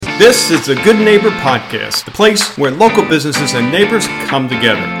This is the Good Neighbor Podcast, the place where local businesses and neighbors come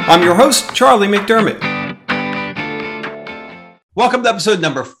together. I'm your host, Charlie McDermott. Welcome to episode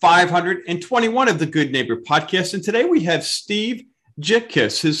number 521 of the Good Neighbor Podcast. And today we have Steve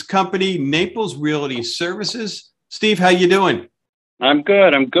Jitkus, his company, Naples Realty Services. Steve, how you doing? I'm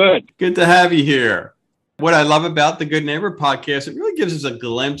good. Good to have you here. What I love about the Good Neighbor Podcast, it really gives us a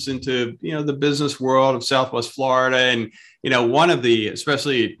glimpse into, the business world of Southwest Florida. And, one of the,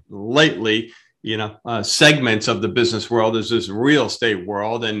 especially lately, segments of the business world is this real estate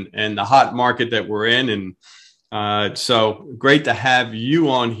world and the hot market that we're in. And so great to have you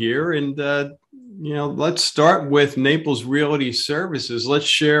on here. And, let's start with Naples Realty Services. Let's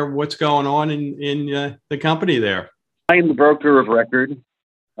share what's going on in the company there. I am the broker of record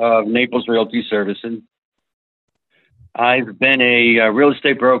of Naples Realty Services. I've been a real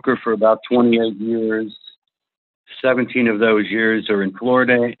estate broker for about 28 years. 17 of those years are in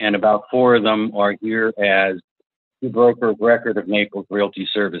Florida, and about 4 of them are here as the broker of record of Naples Realty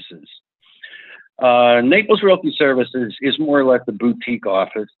Services. Naples Realty Services is more or less a boutique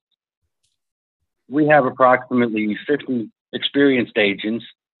office. We have approximately 50 experienced agents,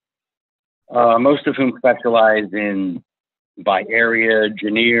 most of whom specialize in by area,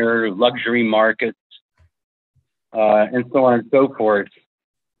 Janier, luxury markets, and so on and so forth.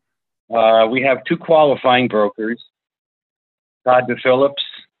 We have 2 qualifying brokers, Todd DePhillips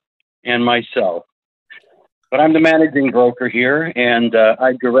and myself. But I'm the managing broker here, and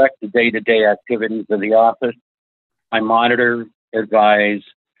I direct the day-to-day activities of the office. I monitor, advise,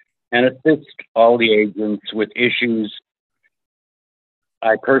 and assist all the agents with issues.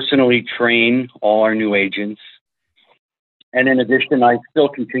 I personally train all our new agents. And in addition, I still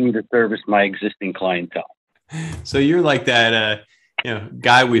continue to service my existing clientele. So you're like that,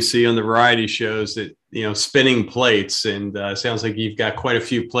 guy we see on the variety shows that, spinning plates, and sounds like you've got quite a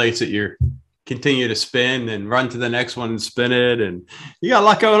few plates that you're continue to spin and run to the next one and spin it. And you got a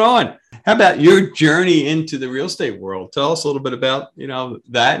lot going on. How about your journey into the real estate world? Tell us a little bit about,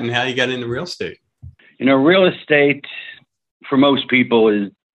 that and how you got into real estate. Real estate for most people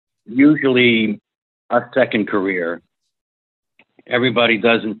is usually a second career. Everybody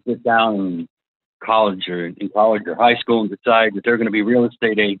doesn't sit down in college or high school and decide that they're going to be real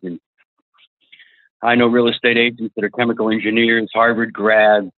estate agents. I know real estate agents that are chemical engineers, Harvard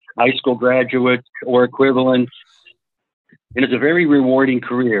grads, high school graduates or equivalents. And it's a very rewarding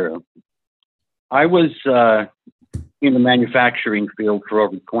career. I was in the manufacturing field for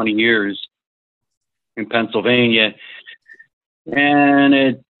over 20 years in Pennsylvania, and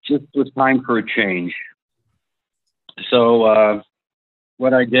it just was time for a change. So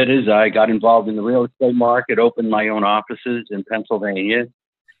what I did is I got involved in the real estate market, opened my own offices in Pennsylvania,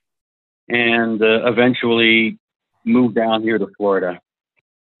 and eventually moved down here to Florida.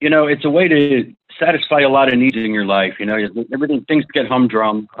 It's a way to satisfy a lot of needs in your life. Things get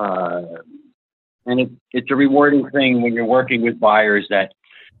humdrum, and it's a rewarding thing when you're working with buyers that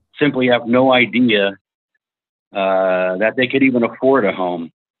simply have no idea that they could even afford a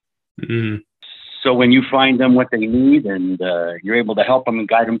home. Mm-hmm. So when you find them what they need and you're able to help them and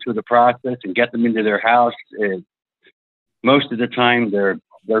guide them through the process and get them into their house, most of the time they're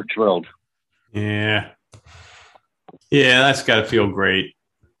thrilled. Yeah, that's got to feel great.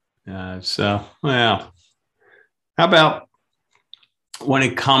 How about when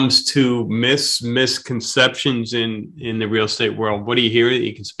it comes to misconceptions in the real estate world? What do you hear that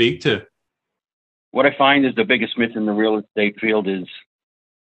you can speak to? What I find is the biggest myth in the real estate field is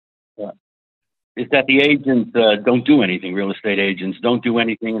that the agents don't do anything. Real estate agents don't do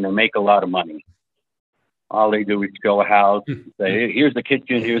anything, and they make a lot of money. All they do is show a house, say, here's the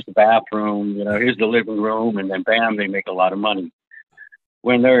kitchen, here's the bathroom, here's the living room, and then bam, they make a lot of money.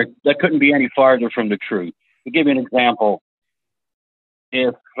 When that couldn't be any farther from the truth. To give you an example,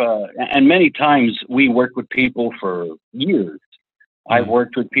 and many times we work with people for years. I've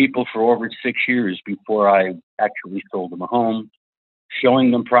worked with people for over 6 years before I actually sold them a home,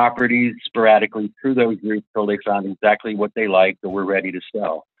 showing them properties sporadically through those years till they found exactly what they liked or were ready to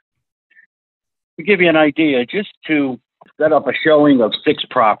sell. To give you an idea, just to set up a showing of 6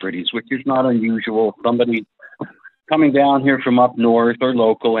 properties, which is not unusual, somebody coming down here from up north or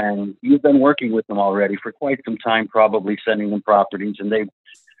local, and you've been working with them already for quite some time, probably sending them properties, and they've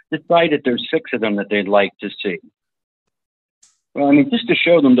decided there's 6 of them that they'd like to see. Well, just to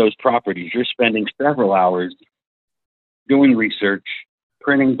show them those properties, you're spending several hours doing research,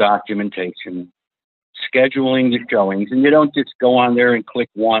 printing documentation, scheduling the showings, and you don't just go on there and click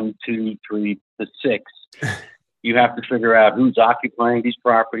 1, 2, 3 to 6. You have to figure out who's occupying these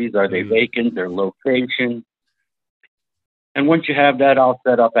properties. Are they vacant? Their location. And once you have that all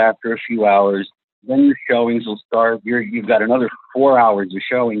set up after a few hours, then your showings will start. You've got another 4 hours of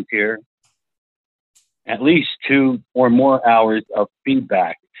showings here, at least 2 or more hours of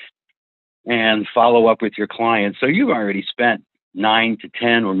feedback and follow up with your clients. So you've already spent 9 to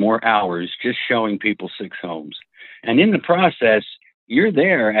 10 or more hours just showing people 6 homes. And in the process, you're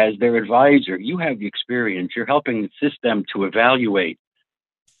there as their advisor. You have the experience. You're helping assist them to evaluate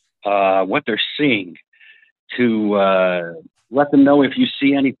what they're seeing, to let them know if you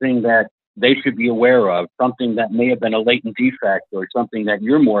see anything that they should be aware of, something that may have been a latent defect or something that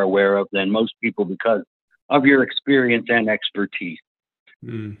you're more aware of than most people because of your experience and expertise.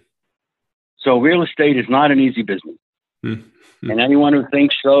 Mm. So real estate is not an easy business. Mm. And anyone who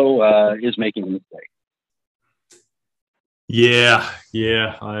thinks so is making a mistake. Yeah.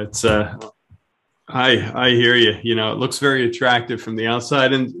 It's I hear you. You know, it looks very attractive from the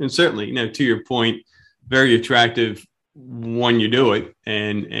outside, and certainly, you know, to your point, very attractive when you do it,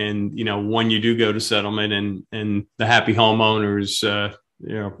 and you know, when you do go to settlement, and the happy homeowners,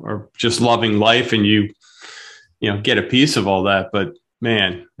 you know, are just loving life, and you know, get a piece of all that. But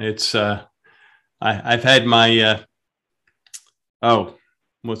man, it's I've had my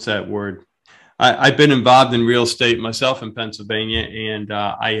what's that word? I've been involved in real estate myself in Pennsylvania, and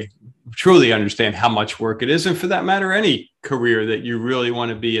I truly understand how much work it is. And for that matter, any career that you really want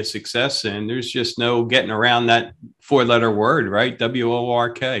to be a success in, there's just no getting around that 4-letter word, right?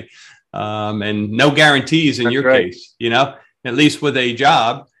 WORK. And no guarantees in your case, you know, at least with a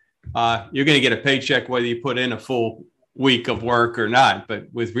job, you're going to get a paycheck whether you put in a full week of work or not.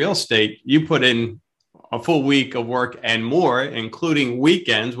 But with real estate, you put in a full week of work and more, including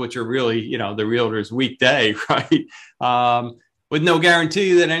weekends, which are really, you know, the realtor's weekday, right? With no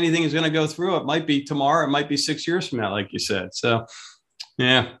guarantee that anything is going to go through. It might be tomorrow. It might be 6 years from now, like you said. So,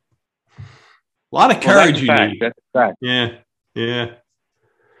 yeah, a lot of courage you need. That's a fact. Yeah.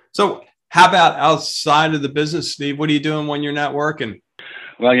 So how about outside of the business, Steve? What are you doing when you're not working?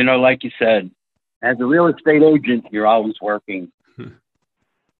 Well, you know, like you said, as a real estate agent, you're always working.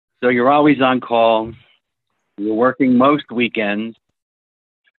 So you're always on call. You're working most weekends,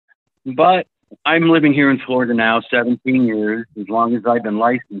 but I'm living here in Florida now, 17 years, as long as I've been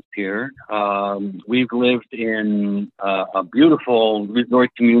licensed here. We've lived in a beautiful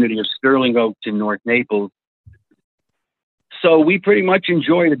resort community of Sterling Oaks in North Naples. So we pretty much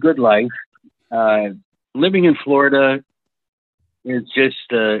enjoy the good life. Living in Florida is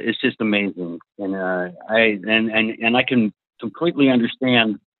just amazing. And I can completely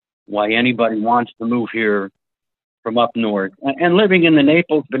understand why anybody wants to move here from up north. And living in the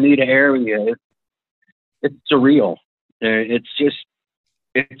Naples, Bonita area, it's surreal. It's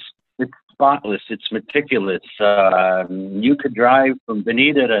spotless. It's meticulous. You could drive from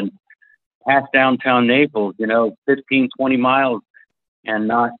Bonita to past downtown Naples, you know, 15, 20 miles and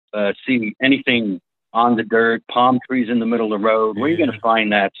not see anything on the dirt, palm trees in the middle of the road. Where are you going to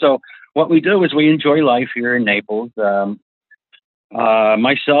find that? So what we do is we enjoy life here in Naples.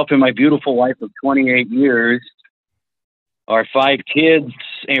 Myself and my beautiful wife of 28 years, our 5 kids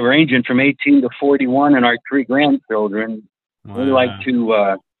ranging from 18 to 41, and our 3 grandchildren. Wow.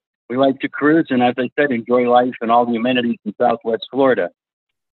 We like to cruise, and as I said, enjoy life and all the amenities in Southwest Florida.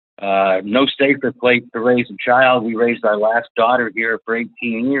 No safer place to raise a child. We raised our last daughter here for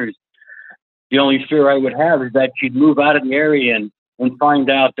 18 years. The only fear I would have is that she'd move out of the area and find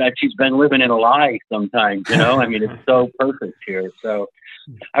out that she's been living in a lie sometimes, you know. I mean, it's so perfect here. So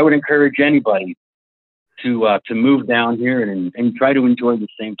I would encourage anybody to move down here and try to enjoy the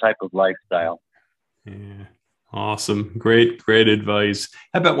same type of lifestyle. Yeah. Awesome. Great advice.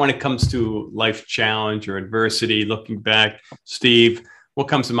 How about when it comes to life challenge or adversity, looking back, Steve, what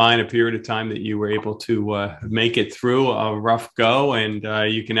comes to mind, a period of time that you were able to make it through a rough go, and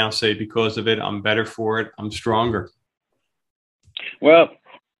you can now say, because of it, I'm better for it, I'm stronger? Well,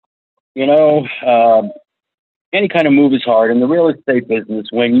 you know, any kind of move is hard. In the real estate business,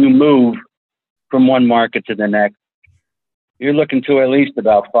 when you move from one market to the next, you're looking to at least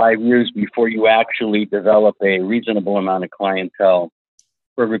about 5 years before you actually develop a reasonable amount of clientele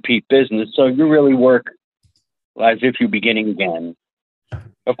for repeat business. So you really work as if you're beginning again.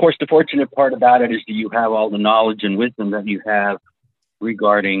 Of course, the fortunate part about it is that you have all the knowledge and wisdom that you have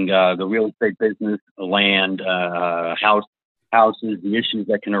regarding the real estate business, the land, houses, the issues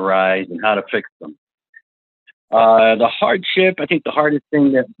that can arise, and how to fix them. The hardship, I think the hardest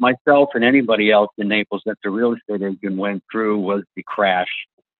thing that myself and anybody else in Naples that's a real estate agent went through was the crash,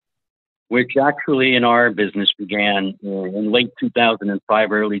 which actually in our business began in late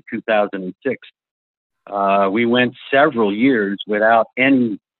 2005, early 2006. We went several years without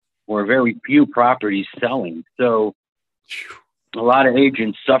any or very few properties selling. So A lot of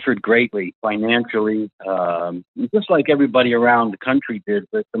agents suffered greatly financially, just like everybody around the country did.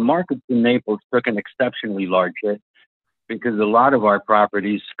 But the markets in Naples took an exceptionally large hit because a lot of our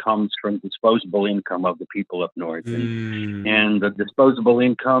properties comes from disposable income of the people up north. And the disposable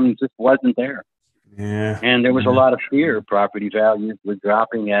income just wasn't there. Yeah. And there was a lot of fear. Property values were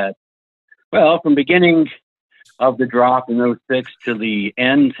dropping from beginning of the drop in 2006 to the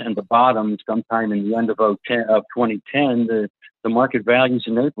end and the bottom sometime in the end of 2010, the market values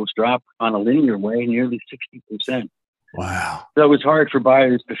in Naples dropped on a linear way nearly 60%. Wow. So it was hard for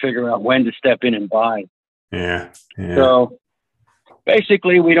buyers to figure out when to step in and buy. Yeah. So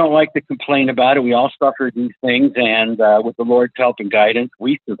basically, we don't like to complain about it. We all suffer these things. And with the Lord's help and guidance,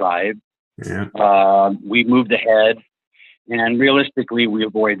 we survived. Yeah. We moved ahead. And realistically, we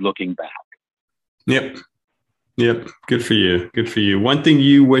avoid looking back. Yep. Good for you. One thing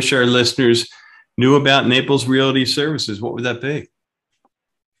you wish our listeners knew about Naples Realty Services, what would that be?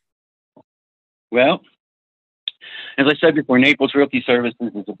 Well, as I said before, Naples Realty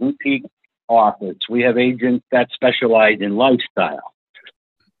Services is a boutique office. We have agents that specialize in lifestyle.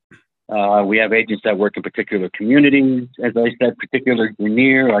 We have agents that work in particular communities. As I said, particular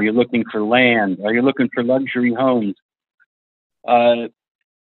veneer. Are you looking for land? Are you looking for luxury homes?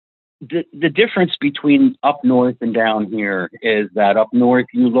 The difference between up north and down here is that up north,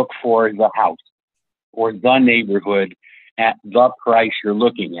 you look for the house or the neighborhood at the price you're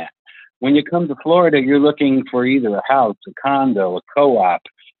looking at. When you come to Florida, you're looking for either a house, a condo, a co-op,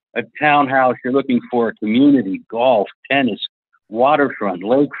 a townhouse. You're looking for a community, golf, tennis, waterfront,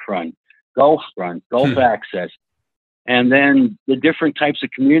 lakefront, Gulf front, Gulf access. And then the different types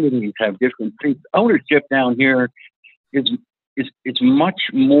of communities have different things. Ownership down here is much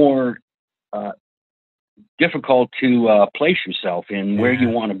more difficult to place yourself in where you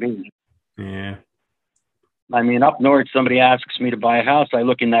want to be. Yeah. I mean, up north, somebody asks me to buy a house. I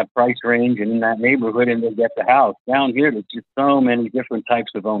look in that price range and in that neighborhood and they get the house. Down here, there's just so many different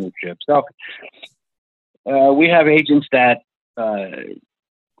types of ownership. So we have agents that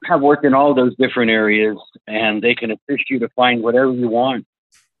have worked in all those different areas and they can assist you to find whatever you want.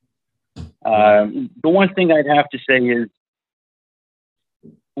 The one thing I'd have to say is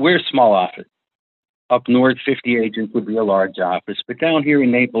we're a small office. Up north, 50 agents would be a large office. But down here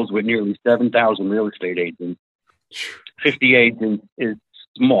in Naples, with nearly 7,000 real estate agents, 50 agents is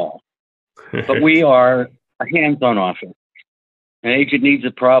small. But we are a hands-on office. An agent needs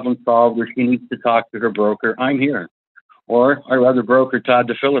a problem solved or she needs to talk to her broker. I'm here. Or our other broker, Todd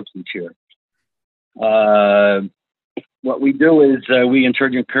DePhillips, is here. What we do is we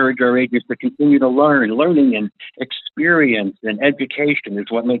encourage our agents to continue to learn. Learning and experience and education is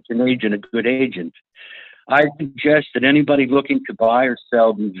what makes an agent a good agent. I suggest that anybody looking to buy or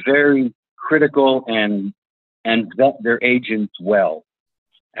sell be very critical and vet their agents well.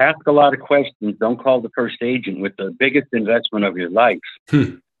 Ask a lot of questions. Don't call the first agent with the biggest investment of your life.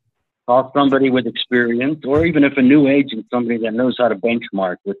 Call somebody with experience, or even if a new agent, somebody that knows how to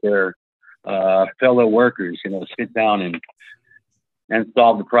benchmark with their fellow workers, sit down and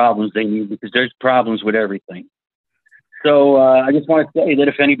solve the problems they need, because there's problems with everything. So I just want to say that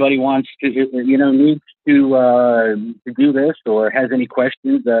if anybody wants to, needs to do this or has any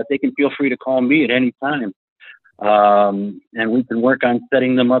questions, they can feel free to call me at any time. And we can work on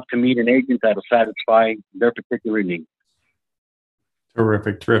setting them up to meet an agent that'll satisfy their particular needs.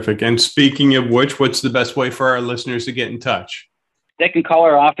 Terrific. And speaking of which, what's the best way for our listeners to get in touch? They can call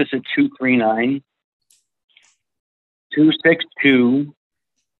our office at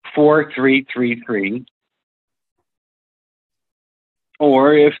 239-262-4333.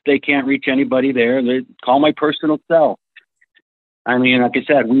 Or if they can't reach anybody there, they call my personal cell. I mean, like I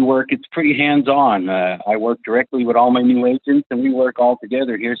said, it's pretty hands-on. I work directly with all my new agents, and we work all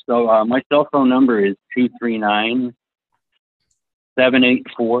together here. So my cell phone number is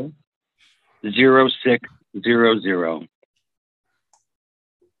 239-784-0600.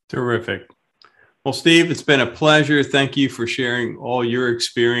 Terrific. Well, Steve, it's been a pleasure. Thank you for sharing all your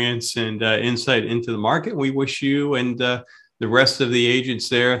experience and insight into the market. We wish you and the rest of the agents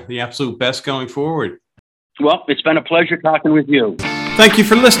there the absolute best going forward. Well, it's been a pleasure talking with you. Thank you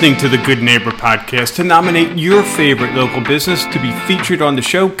for listening to the Good Neighbor Podcast. To nominate your favorite local business to be featured on the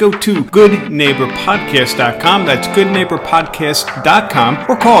show, go to goodneighborpodcast.com. That's goodneighborpodcast.com,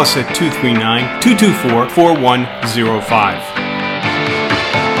 or call us at 239-224-4105.